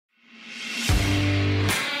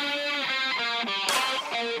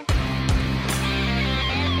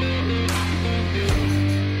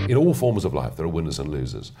all forms of life, there are winners and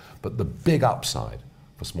losers. But the big upside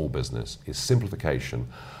for small business is simplification,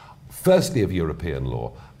 firstly of European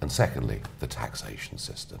law, and secondly, the taxation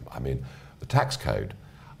system. I mean, the tax code,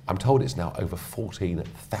 I'm told it's now over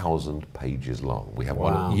 14,000 pages long. We have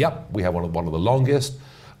Wow. we have one of the longest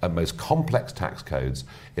and most complex tax codes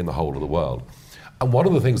in the whole of the world. And one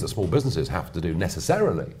of the things that small businesses have to do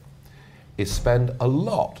necessarily is spend a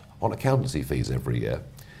lot on accountancy fees every year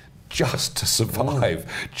just to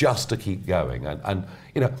survive, just to keep going. And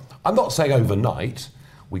you know, I'm not saying overnight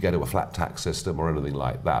we go to a flat tax system or anything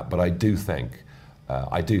like that, but I do think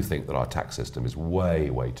that our tax system is way,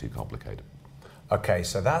 way too complicated. Okay,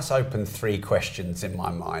 so that's opened 3 questions in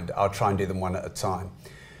my mind. I'll try and do them one at a time.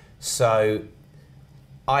 So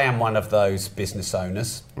I am one of those business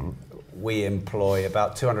owners. Mm-hmm. We employ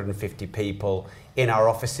about 250 people. In our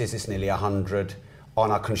offices, it's nearly 100.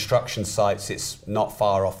 On our construction sites, it's not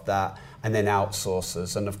far off that. And then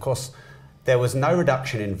outsourcers. And of course, there was no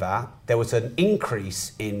reduction in VAT. There was an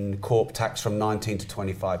increase in corp tax from 19 to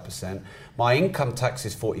 25%. My income tax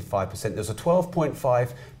is 45%. There's a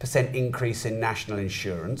 12.5% increase in national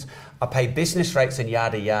insurance. I pay business rates and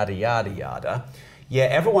yada, yada, yada, yada. Yeah,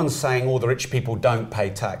 everyone's saying all the rich people don't pay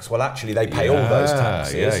tax. Well, actually, they pay all those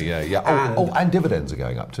taxes. Yeah. And dividends are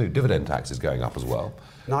going up too. Dividend tax is going up as well.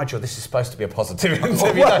 Nigel, this is supposed to be a positive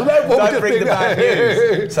interview. Don't bring the bad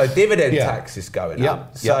news. So dividend tax is going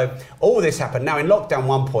up. So all this happened. Now in lockdown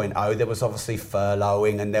 1.0, there was obviously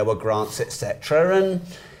furloughing and there were grants, etc. And,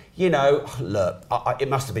 you know, look, it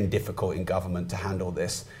must have been difficult in government to handle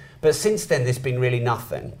this. But since then, there's been really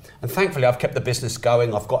nothing. And thankfully, I've kept the business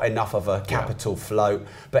going. I've got enough of a capital float.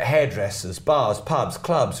 But hairdressers, bars, pubs,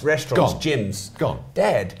 clubs, restaurants, gyms,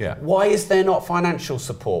 dead. Yeah. Why is there not financial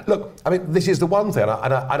support? Look, I mean, this is the one thing.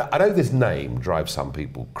 I know this name drives some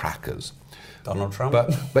people crackers. Donald Trump?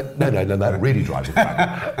 But no, that really drives me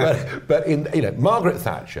crackers. but in, you know, Margaret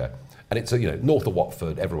Thatcher, and it's, you know, north of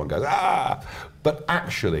Watford, everyone goes, ah! But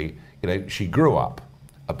actually, you know, she grew up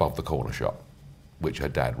above the corner shop, which her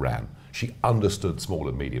dad ran. She understood small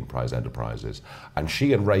and medium-sized enterprises, and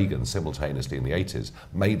she and Reagan simultaneously in the 80s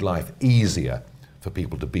made life easier for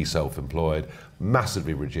people to be self-employed,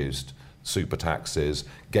 massively reduced super taxes,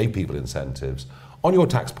 gave people incentives. On your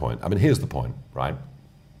tax point, I mean, here's the point, right?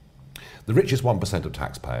 The richest 1% of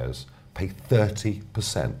taxpayers pay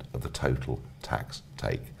 30% of the total tax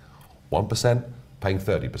take. 1% paying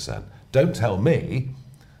 30%. Don't tell me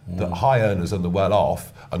that high earners and the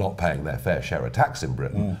well-off are not paying their fair share of tax in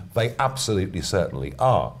Britain. They absolutely certainly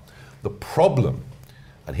are. The problem,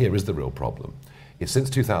 and here is the real problem, is since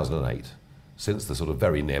 2008, since the sort of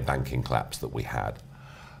very near banking collapse that we had,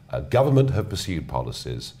 government have pursued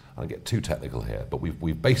policies, and I get too technical here, but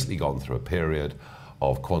we've basically gone through a period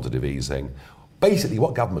of quantitative easing. Basically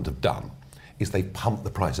what government have done is they've pumped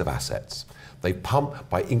the price of assets. They've pumped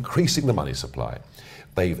by increasing the money supply.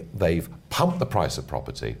 They've pumped the price of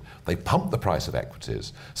property, they've pumped the price of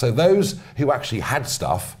equities. So those who actually had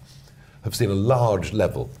stuff have seen a large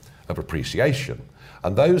level of appreciation.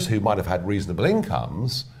 And those who might have had reasonable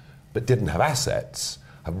incomes but didn't have assets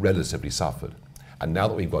have relatively suffered. And now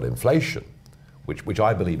that we've got inflation, which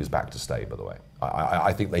I believe is back to stay, by the way.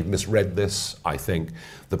 I think they've misread this. I think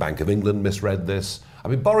the Bank of England misread this. I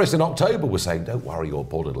mean, Boris in October was saying, don't worry your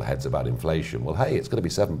poor little heads about inflation. Well, hey, it's going to be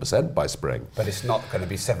 7% by spring. But it's not going to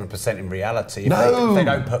be 7% in reality. If they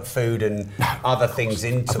don't put food and other things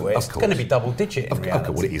into it, it's going to be double digit in reality. Okay,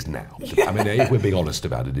 well, it is now. I mean, if we're being honest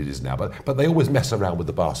about it, it is now. But they always mess around with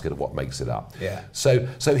the basket of what makes it up. Yeah. So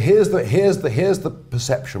here's the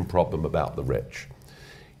perception problem about the rich.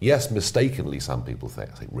 Yes, mistakenly, some people think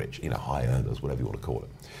rich, you know, high earners, whatever you want to call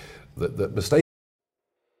it. The mistake.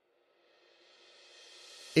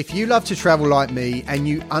 If you love to travel like me and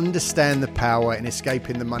you understand the power in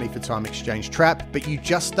escaping the money for time exchange trap, but you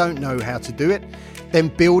just don't know how to do it, then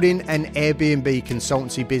building an Airbnb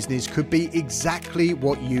consultancy business could be exactly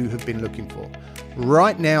what you have been looking for.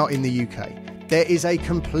 Right now in the UK, there is a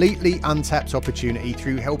completely untapped opportunity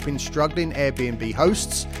through helping struggling Airbnb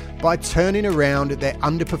hosts by turning around their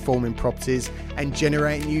underperforming properties and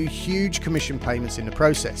generating you huge commission payments in the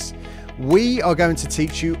process. We are going to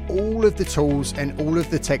teach you all of the tools and all of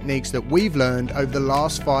the techniques that we've learned over the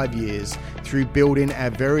last 5 years through building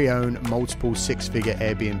our very own multiple six-figure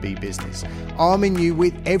Airbnb business, arming you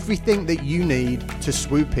with everything that you need to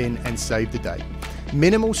swoop in and save the day.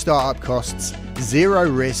 Minimal startup costs, zero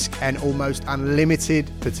risk, and almost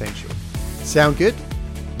unlimited potential. Sound good?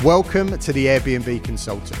 Welcome to the Airbnb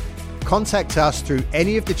Consultant. Contact us through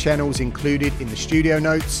any of the channels included in the studio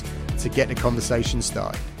notes to get the conversation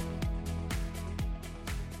started.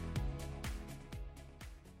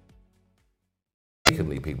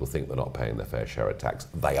 people think they're not paying their fair share of tax.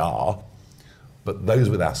 They are. But those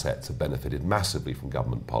with assets have benefited massively from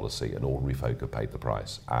government policy, and ordinary folk have paid the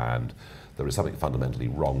price. And there is something fundamentally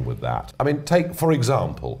wrong with that. I mean, take, for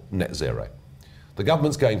example, net zero. The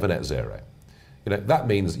government's going for net zero. That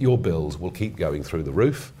means your bills will keep going through the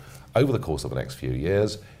roof over the course of the next few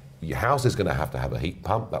years. Your house is going to have a heat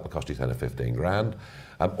pump. That will cost you 10 or 15 grand.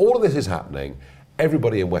 All of this is happening.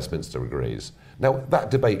 Everybody in Westminster agrees. Now, that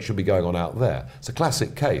debate should be going on out there. It's a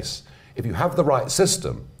classic case. If you have the right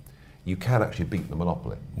system, you can actually beat the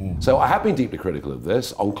monopoly. So I have been deeply critical of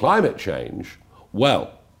this. On climate change,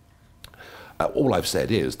 well, all I've said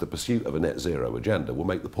is the pursuit of a net zero agenda will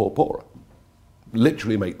make the poor poorer.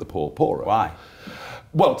 Literally make the poor poorer. Why?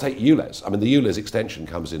 Well, take ULEZ. I mean, the ULEZ extension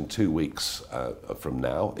comes in 2 weeks from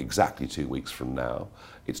now, exactly 2 weeks from now.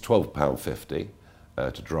 It's £12.50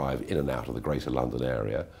 to drive in and out of the Greater London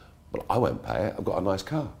area. But I won't pay it. I've got a nice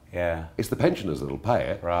car. Yeah. It's the pensioners that'll pay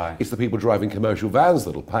it. Right. It's the people driving commercial vans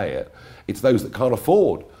that'll pay it. It's those that can't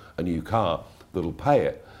afford a new car that'll pay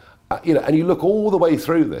it. And you look all the way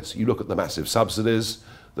through this. You look at the massive subsidies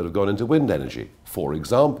that have gone into wind energy, for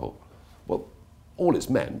example. Well, all it's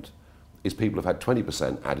meant is people have had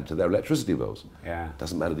 20% added to their electricity bills. Yeah. It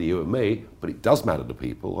doesn't matter to you and me, but it does matter to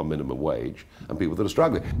people on minimum wage and people that are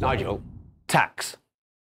struggling. Nigel, tax.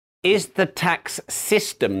 Is the tax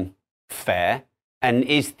system fair, and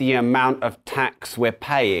is the amount of tax we're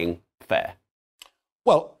paying fair?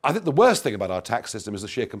 Well, I think the worst thing about our tax system is the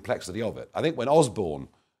sheer complexity of it. I think when Osborne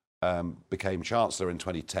became Chancellor in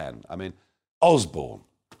 2010, Osborne,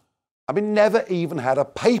 never even had a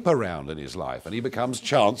paper round in his life, and he becomes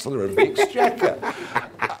Chancellor of the Exchequer.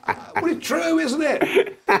 Well, it's true, isn't it?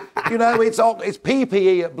 It's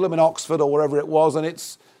PPE at blooming Oxford or wherever it was, and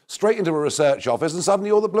it's straight into a research office, and suddenly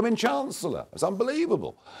you're the blooming Chancellor. It's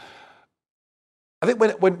unbelievable. I think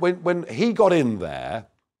when he got in there,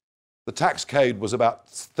 the tax code was about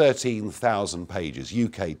 13,000 pages,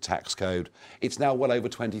 UK tax code. It's now well over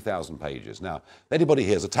 20,000 pages. Now, if anybody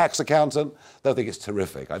here's a tax accountant, they'll think it's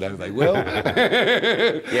terrific. I know they will.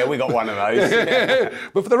 Yeah, we got one of those.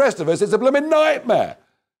 But for the rest of us, it's a blooming nightmare.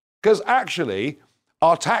 Because actually,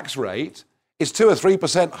 our tax rate is 2 or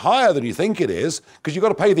 3% higher than you think it is, because you've got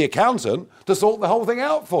to pay the accountant to sort the whole thing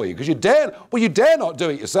out for you, because you dare not do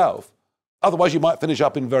it yourself. Otherwise, you might finish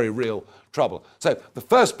up in very real trouble. So the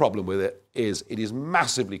first problem with it is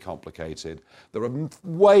massively complicated. There are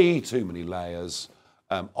way too many layers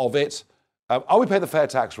of it. Are we paying the fair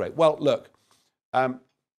tax rate? Well, look,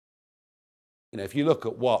 if you look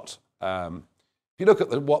at what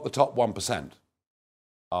the top 1%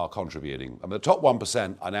 are contributing, the top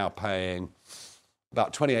 1% are now paying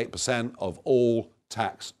about 28% of all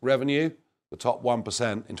tax revenue. The top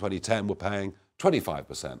 1% in 2010 were paying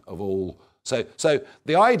 25% of all. So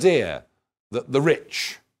the idea that the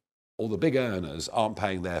rich or the big earners aren't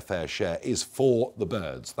paying their fair share is for the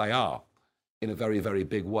birds. They are, in a very, very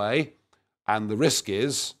big way. And the risk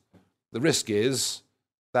is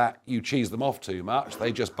that you cheese them off too much,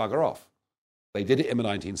 they just bugger off. They did it in the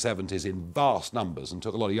 1970s in vast numbers and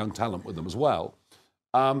took a lot of young talent with them as well.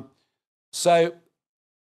 So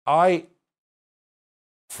I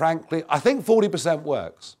think 40%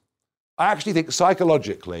 works. I actually think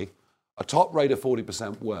psychologically a top rate of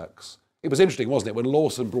 40% works. It was interesting, wasn't it, when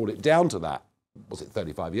Lawson brought it down to that, was it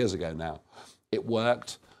 35 years ago now? It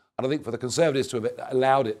worked. And I think for the Conservatives to have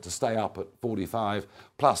allowed it to stay up at 45,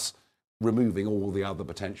 plus removing all the other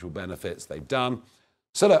potential benefits they've done.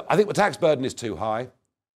 So look, I think the tax burden is too high.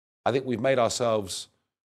 I think we've made ourselves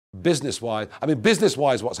business-wise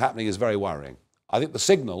what's happening is very worrying. I think the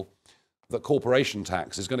signal that corporation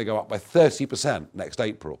tax is going to go up by 30% next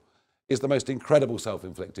April is the most incredible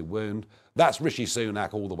self-inflicted wound. That's Rishi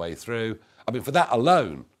Sunak all the way through. For that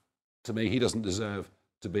alone, to me, he doesn't deserve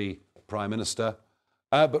to be Prime Minister.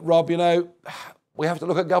 But Rob, we have to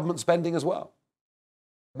look at government spending as well.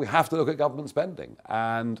 We have to look at government spending.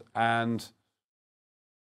 And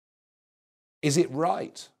is it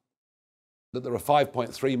right that there are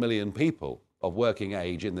 5.3 million people of working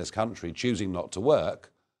age in this country choosing not to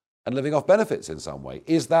work and living off benefits in some way?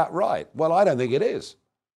 Is that right? Well, I don't think it is.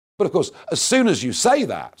 But of course, as soon as you say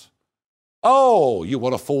that, you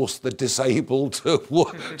want to force the disabled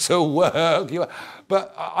to work.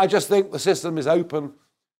 But I just think the system is open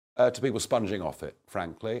to people sponging off it,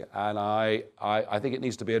 frankly. And I think it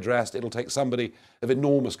needs to be addressed. It'll take somebody of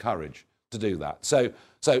enormous courage to do that. So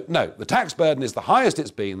no, the tax burden is the highest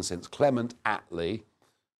it's been since Clement Attlee.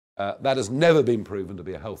 That has never been proven to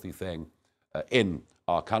be a healthy thing in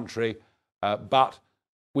our country. But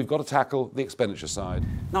We've got to tackle the expenditure side.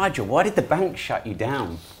 Nigel, why did the bank shut you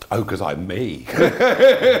down? Oh, because I'm me.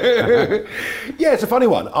 Yeah, it's a funny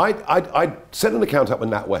one. I set an account up with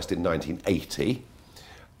NatWest in 1980,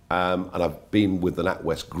 and I've been with the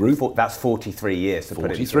NatWest group. That's 43 years to put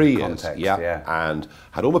it into 43 years, context. yeah, and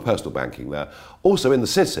had all my personal banking there. Also in the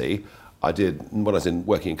city, I did, when I was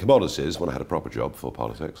working in commodities, when I had a proper job for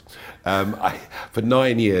politics, for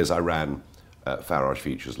 9 years I ran Farage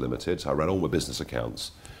Futures Limited, so I ran all my business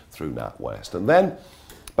accounts through NatWest. And then,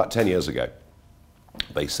 about 10 years ago,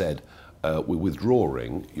 they said, we're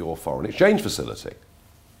withdrawing your foreign exchange facility.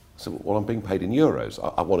 So, well, I'm being paid in euros.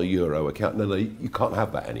 I want a euro account. No, you can't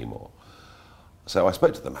have that anymore. So I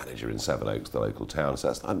spoke to the manager in Sevenoaks, the local town, and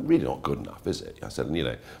said, that's really not good enough, is it? I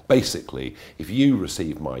said, basically, if you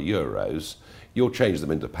receive my euros, you'll change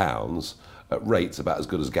them into pounds at rates about as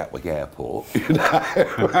good as Gatwick Airport.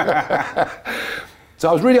 So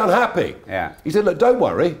I was really unhappy. Yeah. He said, look, don't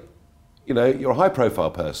worry. You're a high-profile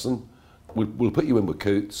person. We'll put you in with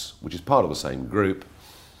Coots, which is part of the same group.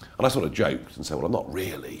 And I sort of joked and said, well, I'm not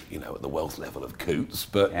really, at the wealth level of Coots,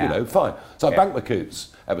 but, fine. So I banked my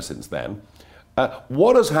Coots ever since then.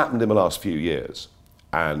 What has happened in the last few years,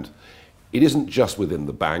 and it isn't just within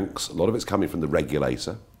the banks, a lot of it's coming from the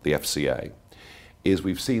regulator, the FCA, is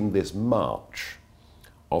we've seen this march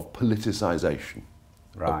of politicisation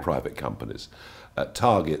of private companies.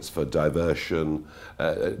 Targets for diversion,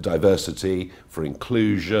 diversity, for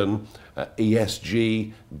inclusion,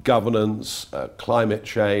 ESG, governance, climate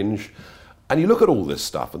change. And you look at all this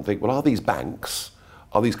stuff and think, well, are these banks,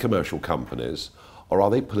 are these commercial companies, or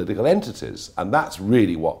are they political entities? And that's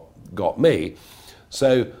really what got me.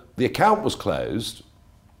 So the account was closed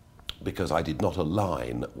because I did not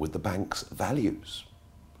align with the bank's values.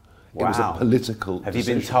 Wow. It was a political decision. Have you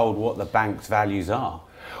been told what the bank's values are?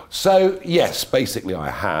 So yes, basically I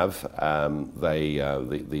have. The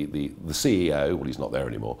CEO, well, he's not there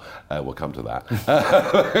anymore. We'll come to that.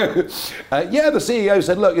 The CEO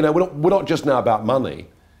said, look, we're not just now about money.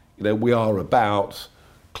 We are about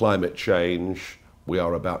climate change. We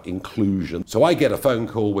are about inclusion. So I get a phone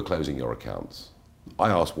call, we're closing your accounts. I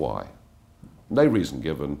ask why. No reason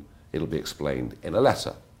given. It'll be explained in a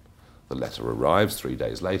letter. The letter arrives 3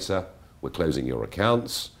 days later. We're closing your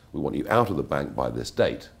accounts. We want you out of the bank by this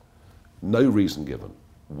date. No reason given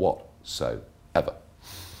whatsoever.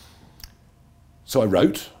 So I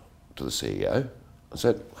wrote to the CEO and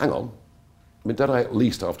said, hang on, don't I at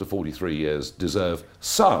least after 43 years deserve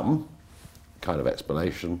some kind of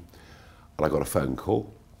explanation? And I got a phone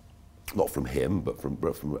call, not from him, but from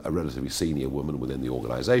a relatively senior woman within the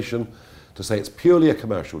organisation, to say it's purely a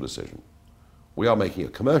commercial decision. We are making a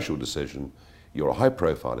commercial decision. You're a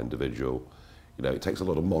high-profile individual. It takes a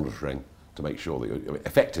lot of monitoring to make sure that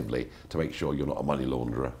effectively to make sure you're not a money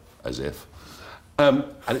launderer, as if. And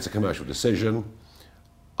it's a commercial decision.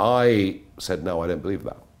 I said, no, I don't believe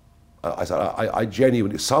that. I said, I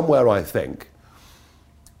genuinely, somewhere I think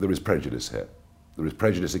there is prejudice here. There is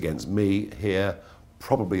prejudice against me here,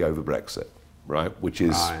 probably over Brexit, right? Which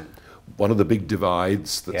is one of the big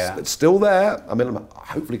divides that's still there. I'm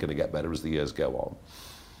hopefully going to get better as the years go on.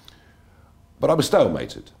 But I was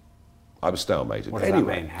stalemated. What does that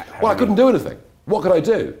mean? I couldn't do anything. What could I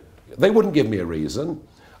do? They wouldn't give me a reason.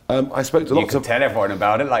 I spoke to lots of... You could tell everyone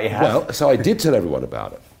about it like you have. Well, so I did tell everyone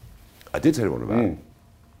about it.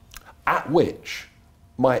 At which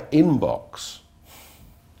my inbox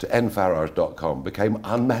to nfarage.com became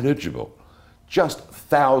unmanageable. Just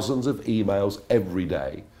thousands of emails every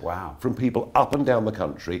day. Wow. From people up and down the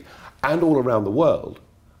country and all around the world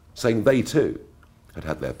saying they too had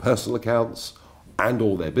had their personal accounts and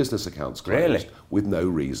all their business accounts closed with no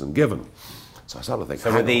reason given. So I started to think...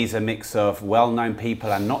 So were these a mix of well-known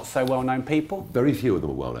people and not so well-known people? Very few of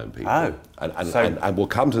them are well-known people. Oh. And we'll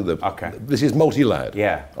come to the... Okay. This is multi-layered.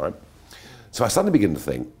 Yeah. All right. So I suddenly begin to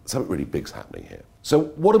think, something really big's happening here. So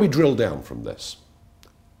what do we drill down from this?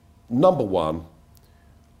 Number one,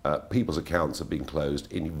 people's accounts have been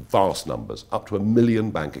closed in vast numbers. Up to 1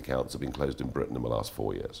 million bank accounts have been closed in Britain in the last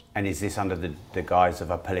 4 years. And is this under the guise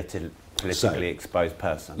of a politically exposed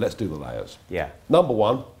person? Let's do the layers. Yeah. Number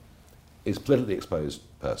one is politically exposed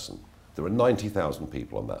person. There are 90,000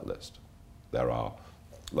 people on that list. There are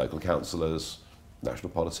local councillors,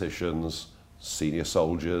 national politicians, senior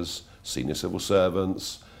soldiers, senior civil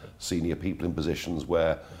servants, senior people in positions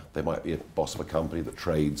where they might be a boss of a company that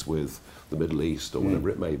trades with the Middle East or whatever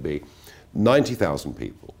it may be. 90,000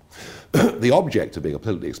 people. The object of being a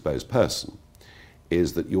politically exposed person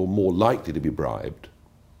is that you're more likely to be bribed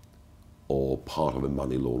or part of a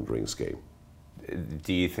money laundering scheme.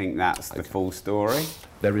 Do you think that's the full story?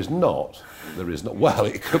 There is not. Well,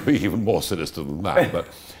 it could be even more sinister than that, but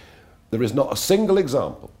there is not a single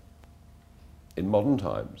example in modern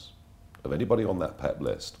times of anybody on that PEP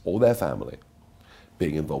list or their family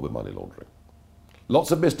being involved with money laundering.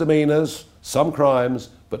 Lots of misdemeanours, some crimes,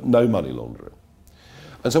 but no money laundering.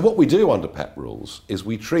 And so what we do under PEP rules is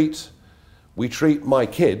we treat my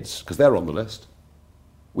kids, because they're on the list.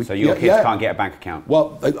 So your kids can't get a bank account?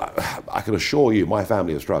 Well, I can assure you my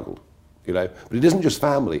family have struggled, but it isn't just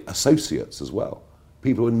family, associates as well.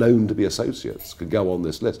 People who are known to be associates could go on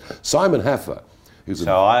this list. Simon Heffer, who's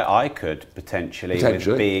I could potentially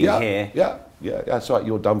with being here. Yeah, that's right,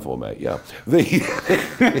 you're done for, mate, yeah.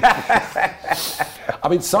 I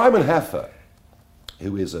mean, Simon Heffer,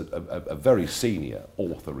 who is a very senior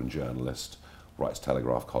author and journalist, writes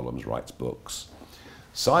Telegraph columns, writes books.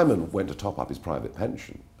 Simon went to top up his private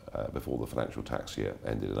pension before the financial tax year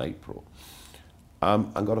ended in April,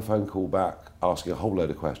 and got a phone call back asking a whole load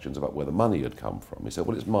of questions about where the money had come from. He said,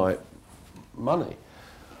 well, it's my money.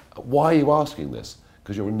 Why are you asking this?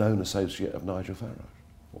 Because you're a known associate of Nigel Farage.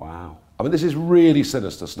 Wow. I mean, this is really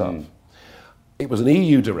sinister stuff. It was an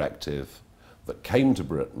EU directive that came to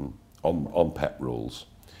Britain on PEP rules,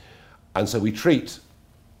 and so we treat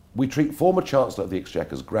former Chancellor of the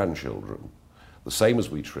Exchequer's grandchildren the same as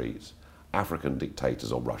we treat African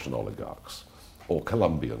dictators or Russian oligarchs or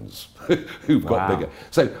Colombians who've got bigger.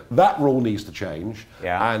 So that rule needs to change,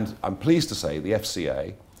 and I'm pleased to say the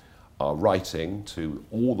FCA are writing to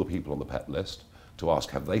all the people on the PEP list to ask,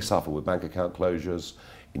 have they suffered with bank account closures,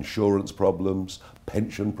 insurance problems,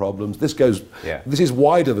 pension problems? This is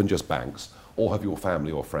wider than just banks. Or have your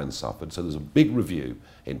family or friends suffered? So there's a big review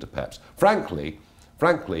into PEPs.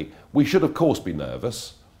 Frankly, we should of course be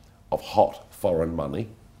nervous of hot foreign money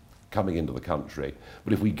coming into the country.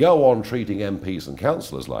 But if we go on treating MPs and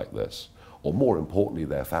councillors like this, or more importantly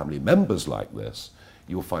their family members like this,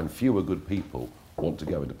 you'll find fewer good people want to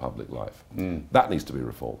go into public life. That needs to be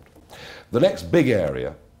reformed. The next big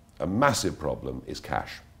area, a massive problem, is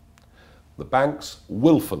cash. The banks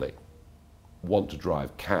willfully want to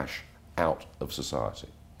drive cash out of society.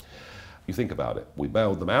 You think about it. We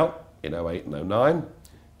bailed them out in 2008 and 2009.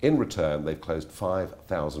 In return, they've closed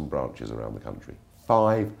 5,000 branches around the country.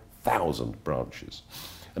 5,000 branches.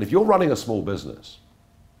 And if you're running a small business,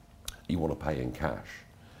 you want to pay in cash.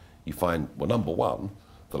 You find, well, number one,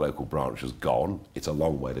 the local branch is gone. It's a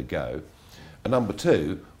long way to go. And number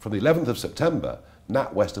two, from the 11th of September,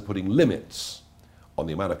 NatWest are putting limits on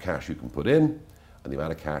the amount of cash you can put in and the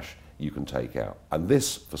amount of cash you can take out. And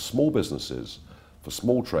this, for small businesses, for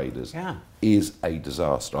small traders, is a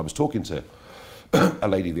disaster. I was talking to a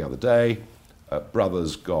lady the other day.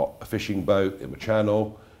 Brother's got a fishing boat in the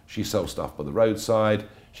channel. She sells stuff by the roadside.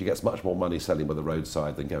 She gets much more money selling by the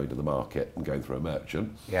roadside than going to the market and going through a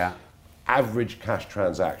merchant. Yeah. Average cash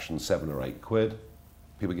transaction, £7 or £8.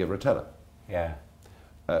 People give her a tenner. Yeah.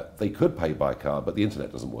 They could pay by card, but the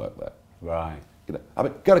internet doesn't work there. Right. I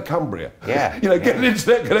mean, go to Cumbria. Yeah. Get an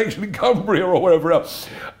internet connection in Cumbria or wherever else.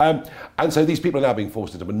 And so these people are now being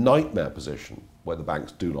forced into a nightmare position where the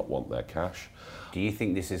banks do not want their cash. Do you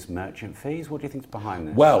think this is merchant fees? What do you think's behind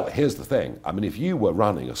this? Well, here's the thing. I mean, if you were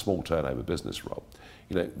running a small turnover business, Rob,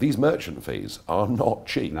 these merchant fees are not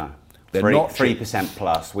cheap. No. They're not 3%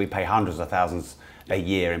 plus. We pay hundreds of thousands a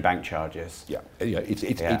year in bank charges. Yeah.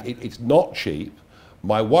 It's not cheap.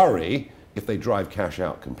 My worry, if they drive cash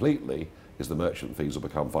out completely, is the merchant fees will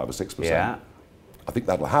become 5 or 6%. Yeah. I think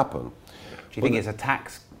that'll happen. Do you think it's a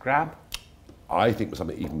tax grab? I think there's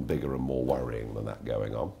something even bigger and more worrying than that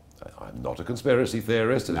going on. I'm not a conspiracy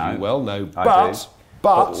theorist, as you well know,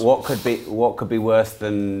 but what could be worse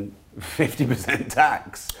than 50%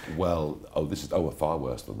 tax? Well, far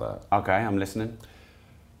worse than that. Okay, I'm listening.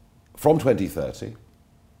 From 2030,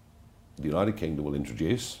 the United Kingdom will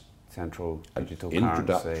introduce central digital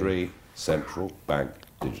introductory central bank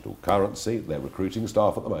digital currency. They're recruiting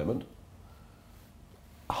staff at the moment.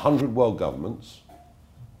 100 world governments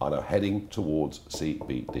are now heading towards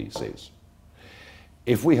CBDCs.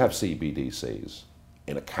 If we have CBDCs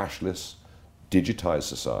in a cashless, digitized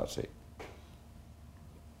society,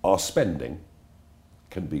 our spending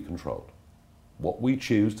can be controlled. What we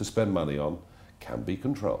choose to spend money on can be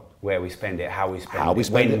controlled. Where we spend it, how we spend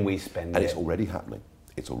it, when we spend it. And it's already happening.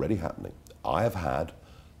 It's already happening. I have had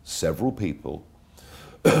several people,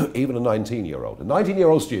 even a 19-year-old. A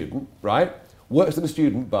 19-year-old student, right, works in a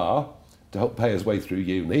student bar to help pay his way through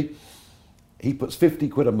uni. He puts 50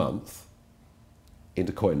 quid a month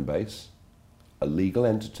into Coinbase, a legal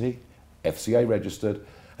entity, FCA registered,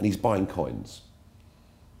 and he's buying coins.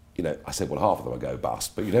 I said, well, half of them will go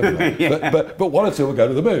bust, but you never know. but 1 or 2 will go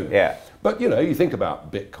to the moon. Yeah. But, you think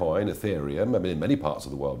about Bitcoin, Ethereum. I mean, in many parts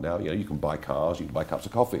of the world now, you can buy cars, you can buy cups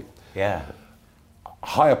of coffee. Yeah.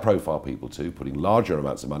 Higher profile people too, putting larger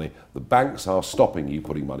amounts of money. The banks are stopping you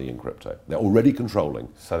putting money in crypto. They're already controlling.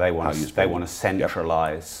 So they want to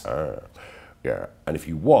centralise. Yeah. And if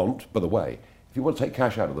you want, by the way, if you want to take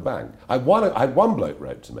cash out of the bank, I had one bloke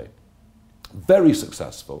wrote to me, very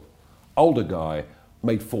successful, older guy,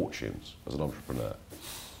 made fortunes as an entrepreneur.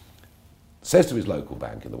 Says to his local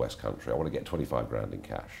bank in the West Country, I want to get 25 grand in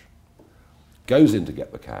cash. Goes in to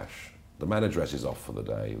get the cash. The man addresses off for the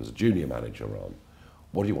day. He was a junior manager on.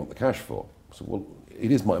 What do you want the cash for? I said, well,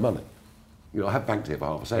 it is my money. I have banked here for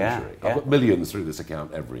half a century. I've got millions through this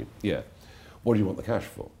account every year. What do you want the cash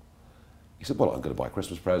for? He said, well, I'm going to buy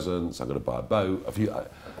Christmas presents, I'm going to buy a boat.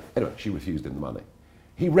 Anyway, she refused him the money.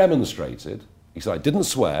 He remonstrated. He said, I didn't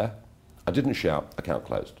swear, I didn't shout, account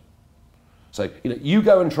closed. So, you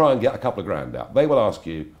go and try and get a couple of grand out. They will ask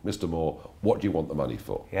you, Mr. Moore, what do you want the money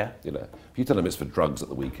for? Yeah. If you tell them it's for drugs at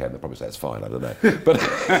the weekend, they'll probably say it's fine, I don't know.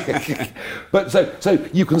 But so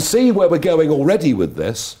you can see where we're going already with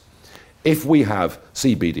this. If we have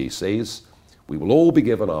CBDCs, we will all be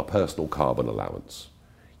given our personal carbon allowance.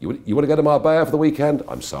 You want to go to Marbella for the weekend?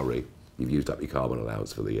 I'm sorry, you've used up your carbon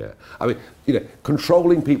allowance for the year. I mean,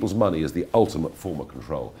 controlling people's money is the ultimate form of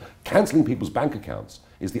control. Cancelling people's bank accounts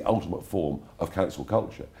is the ultimate form of cancel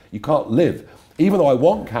culture. You can't live, even though I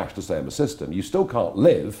want cash to stay in the system, you still can't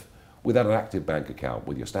live without an active bank account,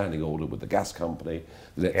 with your standing order, with the gas company,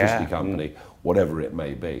 the electricity company, whatever it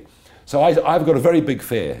may be. So I've got a very big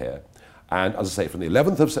fear here. And as I say, from the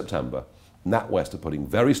 11th of September, NatWest are putting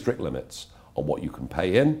very strict limits on what you can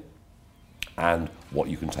pay in and what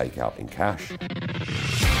you can take out in cash.